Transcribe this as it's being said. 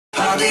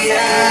hardly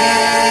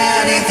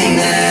anything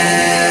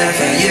there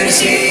for you to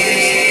see.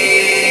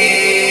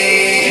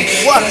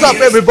 What's up,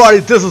 everybody?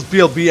 This is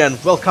BLB and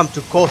welcome to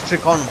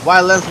Recon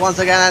Wildlands once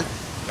again.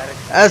 And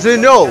as we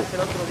know,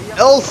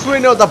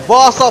 Sueno, the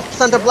boss of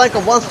Santa Blanca,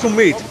 wants to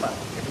meet.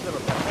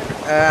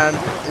 And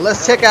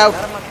let's check out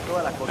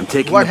I'm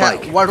taking the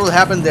bike. what will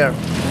happen there.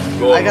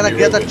 I'm gonna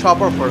get the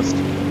chopper first.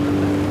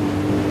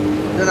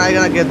 Then I'm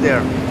gonna get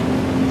there.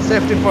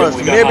 Safety first.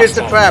 Maybe it's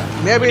a trap.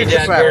 Maybe it's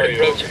a trap.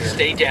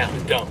 Stay down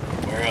and dump.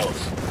 Where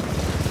else?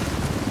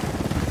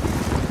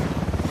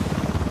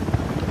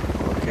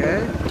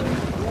 Okay.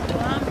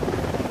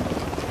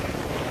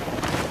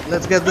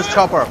 Let's get this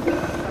chopper.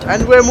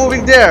 And we're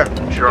moving there.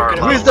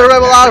 Reach the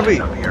rebel army.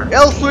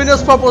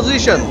 Sueno's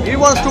proposition. He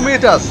wants to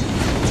meet us.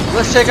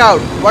 Let's check out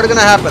what's gonna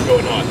happen. What's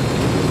going on?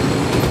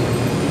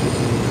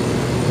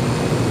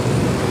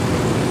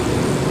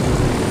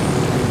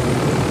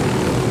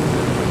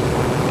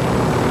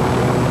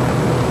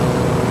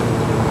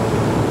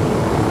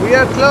 We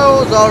are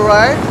close,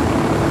 alright.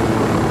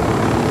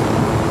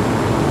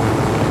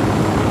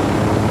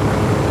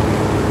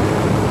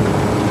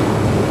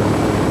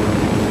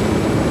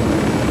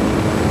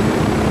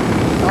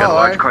 Got a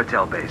large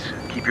cartel base.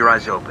 Keep your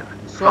eyes open.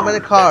 So many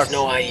cars. That's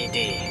no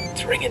IED.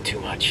 It's ringing too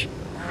much.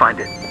 Find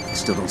it.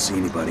 Still don't see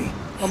anybody.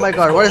 Oh my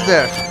god, what is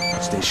there?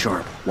 Stay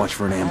sharp. Watch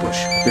for an ambush.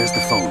 There's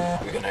the phone.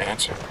 We're gonna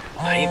answer.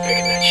 I ain't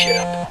picking that shit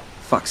up.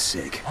 Fuck's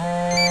sake.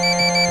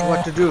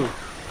 What to do?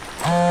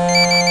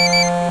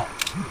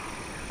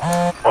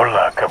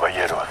 Hola,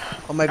 caballeros.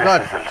 Oh my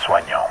god. This is El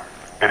Sueño.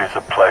 It is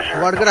a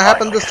pleasure. What's gonna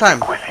happen this time?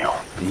 With you.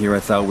 And here I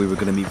thought we were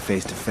gonna meet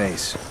face to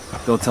face.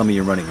 Don't tell me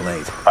you're running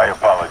late. I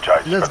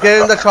apologize. Let's for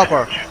get in the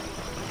chopper. subterfuge,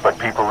 but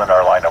people in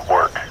our line of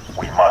work,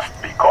 we must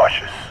be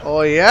cautious.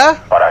 Oh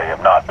yeah? But I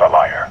am not the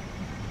liar.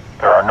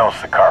 There are no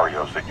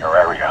sicarios in your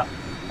area.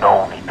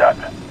 No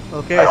unidad.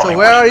 Okay, I so only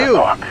where are wish to you?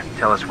 talk.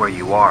 Tell us where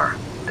you are,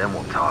 then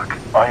we'll talk.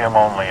 I am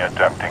only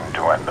attempting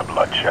to end the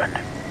bloodshed.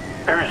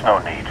 There is no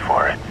need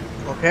for it.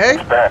 Okay,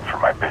 It's bad for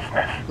my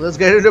business. let's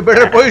get into a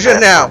better It is position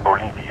bad now. for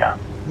Bolivia.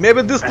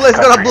 Maybe this This place is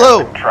gonna country blow.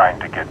 has been trying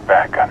to get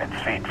back on its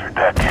feet for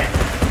decades.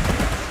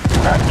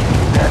 Not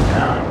keeping that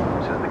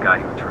down. Says the guy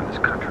who turned this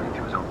country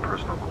into his own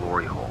personal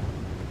glory hole.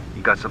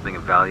 You got something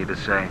of value to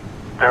say?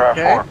 There are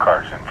Okay. 4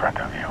 cars in front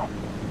of you.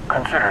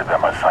 Consider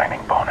them a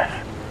signing bonus.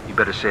 You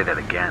better say that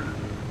again.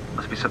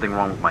 Must be something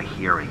wrong with my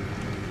hearing.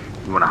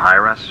 You wanna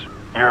hire us?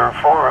 You're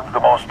 4 of the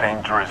most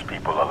dangerous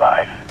people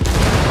alive.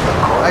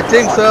 I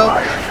think so.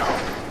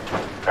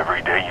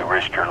 Every day you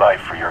risk your life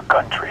for your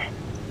country.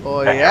 Oh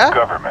And yeah? your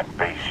government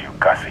pays you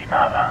casi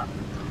nada.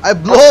 I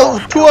blow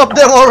 2 of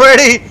them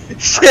already.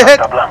 Shit.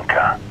 Santa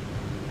Blanca.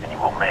 And you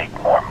will make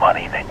more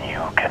money than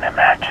you can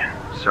imagine.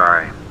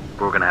 Sorry,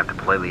 but we're gonna have to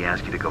politely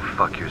ask you to go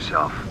fuck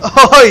yourself.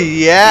 Oh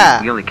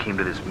yeah. We only came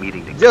to this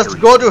meeting to Just kill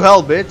go you. to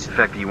hell, bitch. The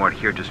fact that you aren't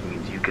here just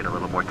means you get a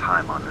little more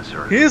time on this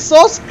earth. He's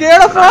so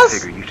scared of But I us.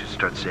 figure you should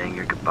start saying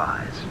your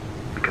goodbyes,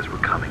 because we're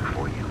coming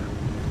for you.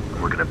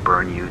 We're gonna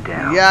burn you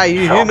down. Yeah,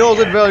 he knows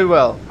it very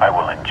well. I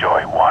will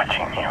enjoy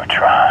watching you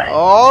try.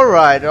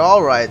 Alright,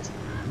 alright.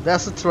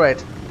 That's a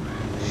threat.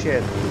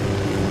 Shit.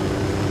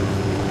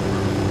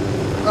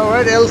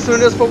 Alright,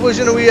 Sueno's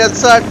proposition we had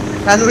said,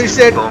 and we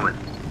said, Bowman,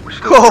 we're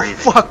still go breathing.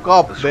 fuck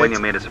up, The Sueno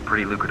bitch. made us a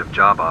pretty lucrative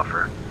job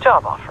offer.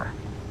 Job offer.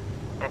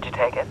 Did you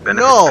take it? Benefits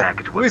No,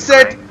 package we wasn't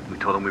said- great. We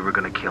told him we were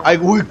gonna kill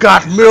him. We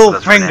got That's middle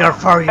for finger now.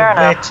 for you, Fair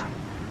bitch.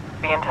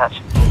 enough. Be in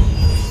touch.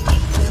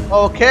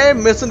 Okay,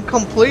 mission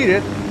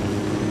completed.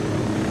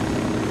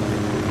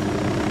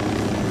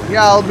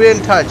 Yeah, I'll be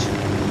in touch.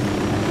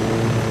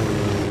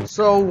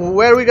 So,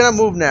 where are we gonna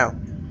move now?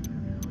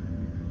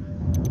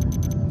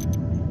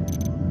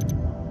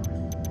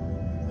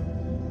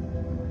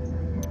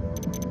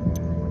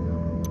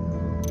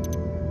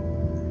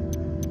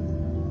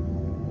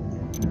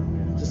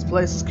 This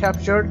place is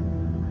captured.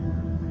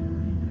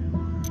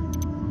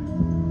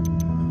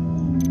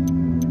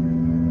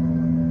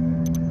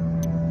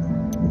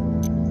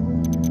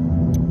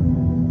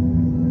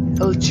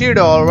 El Chido,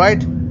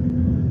 alright.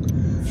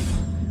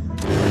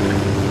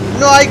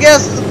 No, I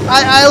guess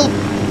I'll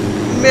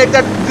make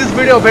this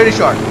video very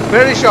short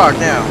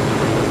now.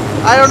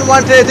 I don't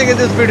want anything in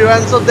this video,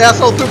 and so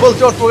that's all. People,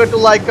 don't forget to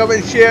like,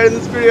 comment, share in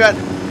this video,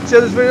 and share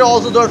this video.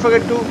 Also, don't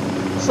forget to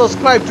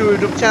subscribe to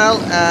YouTube channel,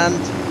 and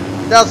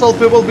that's all.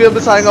 People, we'll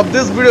be signing up.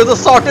 This video is the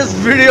shortest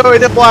video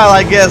in a while,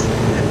 I guess,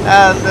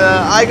 and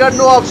I got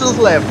no options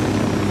left,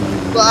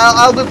 so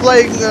I'll be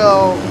playing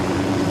the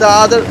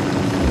other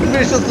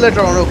missions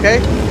later on. Okay,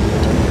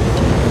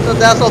 so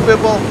that's all,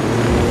 people.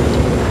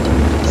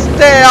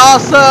 Stay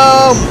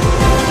awesome!